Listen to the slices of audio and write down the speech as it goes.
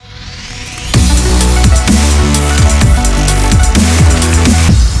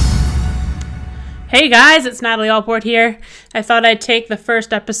Hey guys, it's Natalie Allport here. I thought I'd take the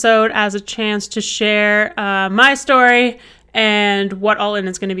first episode as a chance to share my story and what All In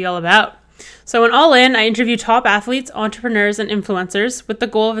is going to be all about. So in All In, I interview top athletes, entrepreneurs, and influencers with the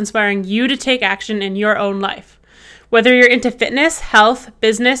goal of inspiring you to take action in your own life. Whether you're into fitness, health,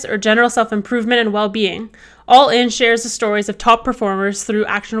 business, or general self-improvement and well-being, All In shares the stories of top performers through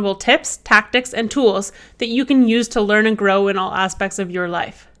actionable tips, tactics, and tools that you can use to learn and grow in all aspects of your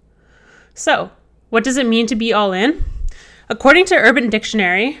life. So, what does it mean to be all in? According to Urban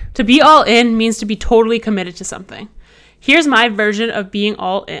Dictionary, to be all in means to be totally committed to something. Here's my version of being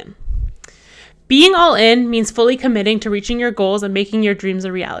all in. Being all in means fully committing to reaching your goals and making your dreams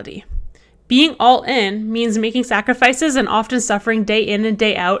a reality. Being all in means making sacrifices and often suffering day in and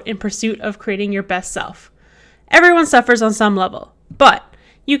day out in pursuit of creating your best self. Everyone suffers on some level, but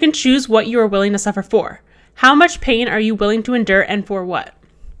you can choose what you are willing to suffer for. How much pain are you willing to endure and for what?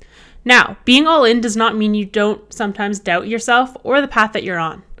 Now, being all in does not mean you don't sometimes doubt yourself or the path that you're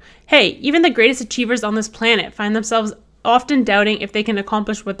on. Hey, even the greatest achievers on this planet find themselves often doubting if they can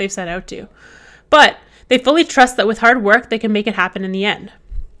accomplish what they've set out to. But they fully trust that with hard work, they can make it happen in the end.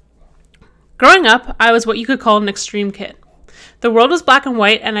 Growing up, I was what you could call an extreme kid. The world was black and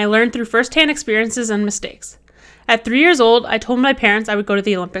white, and I learned through firsthand experiences and mistakes. At 3 years old, I told my parents I would go to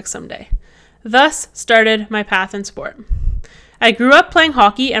the Olympics someday. Thus started my path in sport. I grew up playing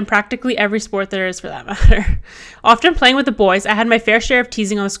hockey and practically every sport there is for that matter. Often playing with the boys, I had my fair share of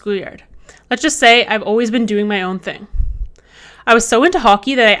teasing on the schoolyard. Let's just say I've always been doing my own thing. I was so into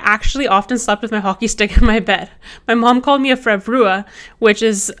hockey that I actually often slept with my hockey stick in my bed. My mom called me a frevrua, which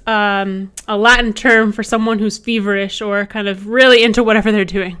is a Latin term for someone who's feverish or kind of really into whatever they're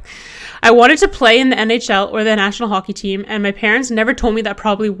doing. I wanted to play in the NHL or the national hockey team, and my parents never told me that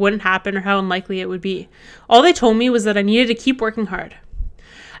probably wouldn't happen or how unlikely it would be. All they told me was that I needed to keep working hard.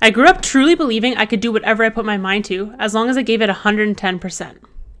 I grew up truly believing I could do whatever I put my mind to, as long as I gave it 110%.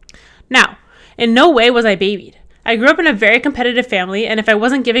 Now, in no way was I babied. I grew up in a very competitive family, and if I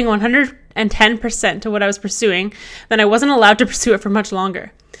wasn't giving 110% to what I was pursuing, then I wasn't allowed to pursue it for much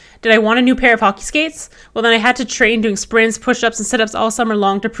longer. Did I want a new pair of hockey skates? Well, then I had to train doing sprints, push-ups, and sit-ups all summer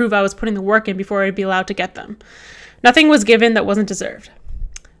long to prove I was putting the work in before I'd be allowed to get them. Nothing was given that wasn't deserved.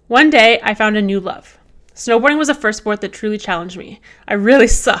 One day, I found a new love. Snowboarding was the first sport that truly challenged me. I really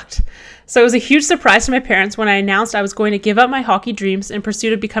sucked. So it was a huge surprise to my parents when I announced I was going to give up my hockey dreams in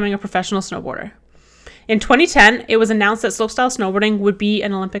pursuit of becoming a professional snowboarder. In 2010, it was announced that slopestyle snowboarding would be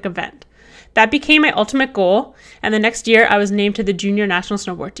an Olympic event. That became my ultimate goal, and the next year I was named to the junior national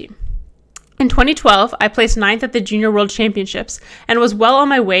snowboard team. In 2012, I placed 9th at the Junior World Championships and was well on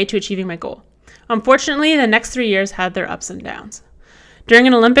my way to achieving my goal. Unfortunately, the next 3 years had their ups and downs. During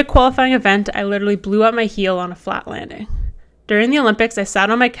an Olympic qualifying event, I literally blew out my heel on a flat landing. During the Olympics, I sat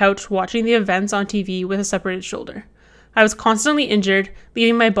on my couch watching the events on TV with a separated shoulder. I was constantly injured,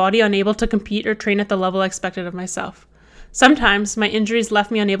 leaving my body unable to compete or train at the level I expected of myself. Sometimes my injuries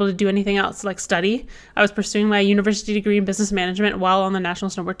left me unable to do anything else, like study. I was pursuing my university degree in business management while on the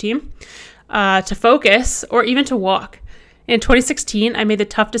national snowboard team, to focus, or even to walk. In 2016, I made the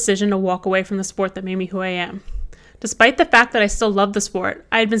tough decision to walk away from the sport that made me who I am. Despite the fact that I still loved the sport,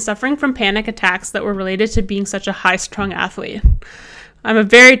 I had been suffering from panic attacks that were related to being such a high-strung athlete. I'm a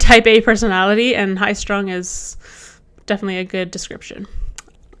very type A personality, and high-strung is definitely a good description.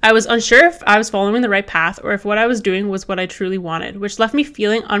 I was unsure if I was following the right path or if what I was doing was what I truly wanted, which left me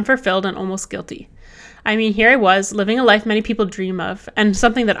feeling unfulfilled and almost guilty. I mean, here I was, living a life many people dream of, and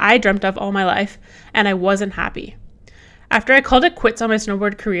something that I dreamt of all my life, and I wasn't happy. After I called it quits on my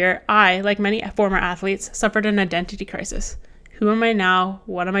snowboard career, I, like many former athletes, suffered an identity crisis. Who am I now?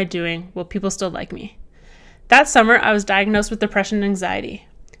 What am I doing? Will people still like me? That summer, I was diagnosed with depression and anxiety.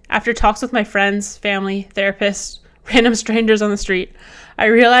 After talks with my friends, family, therapists, random strangers on the street, I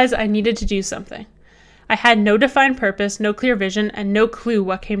realized I needed to do something. I had no defined purpose, no clear vision, and no clue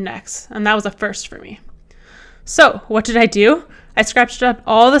what came next, and that was a first for me. So, what did I do? I scratched up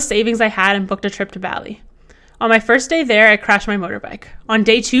all the savings I had and booked a trip to Bali. On my first day there, I crashed my motorbike. On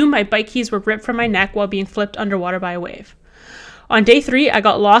day 2, my bike keys were ripped from my neck while being flipped underwater by a wave. On day 3, I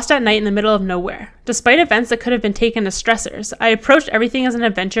got lost at night in the middle of nowhere. Despite events that could have been taken as stressors, I approached everything as an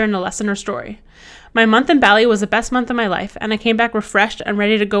adventure and a lesson or story. My month in Bali was the best month of my life, and I came back refreshed and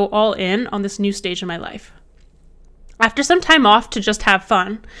ready to go all in on this new stage in my life. After some time off to just have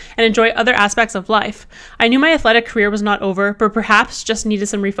fun and enjoy other aspects of life, I knew my athletic career was not over, but perhaps just needed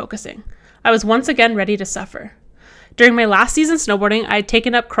some refocusing. I was once again ready to suffer. During my last season snowboarding, I had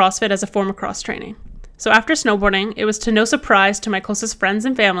taken up CrossFit as a form of cross-training. So after snowboarding, it was to no surprise to my closest friends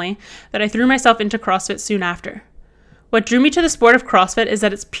and family that I threw myself into CrossFit soon after. What drew me to the sport of CrossFit is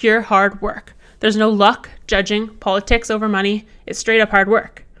that it's pure hard work. There's no luck, judging, politics over money. It's straight up hard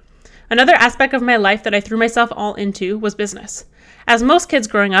work. Another aspect of my life that I threw myself all into was business. As most kids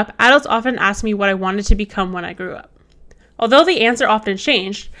growing up, adults often asked me what I wanted to become when I grew up. Although the answer often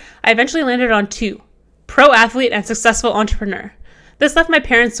changed, I eventually landed on two: pro athlete and successful entrepreneur. This left my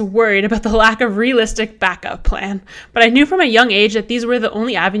parents worried about the lack of realistic backup plan, but I knew from a young age that these were the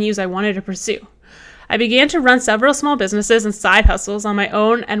only avenues I wanted to pursue. I began to run several small businesses and side hustles on my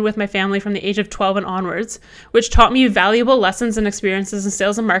own and with my family from the age of 12 and onwards, which taught me valuable lessons and experiences in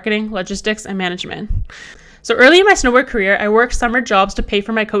sales and marketing, logistics, and management. So early in my snowboard career, I worked summer jobs to pay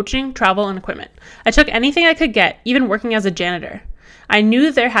for my coaching, travel, and equipment. I took anything I could get, even working as a janitor. I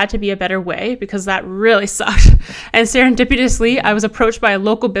knew there had to be a better way because that really sucked. And serendipitously, I was approached by a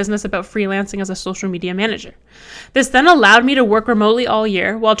local business about freelancing as a social media manager. This then allowed me to work remotely all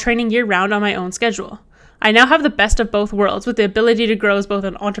year while training year-round on my own schedule. I now have the best of both worlds with the ability to grow as both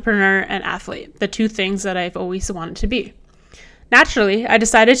an entrepreneur and athlete, the two things that I've always wanted to be. Naturally, I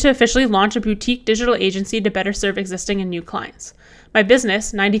decided to officially launch a boutique digital agency to better serve existing and new clients. My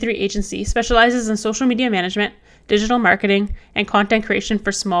business, 93 Agency, specializes in social media management, digital marketing, and content creation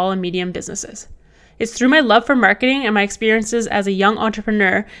for small and medium businesses. It's through my love for marketing and my experiences as a young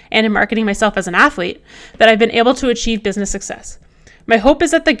entrepreneur and in marketing myself as an athlete that I've been able to achieve business success. My hope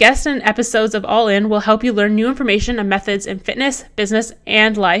is that the guests and episodes of All In will help you learn new information and methods in fitness, business,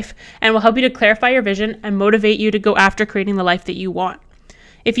 and life, and will help you to clarify your vision and motivate you to go after creating the life that you want.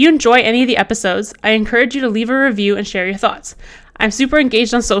 If you enjoy any of the episodes, I encourage you to leave a review and share your thoughts. I'm super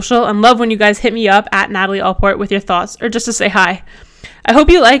engaged on social and love when you guys hit me up at Natalie Allport with your thoughts or just to say hi. I hope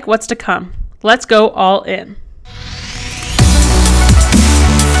you like what's to come. Let's go all in.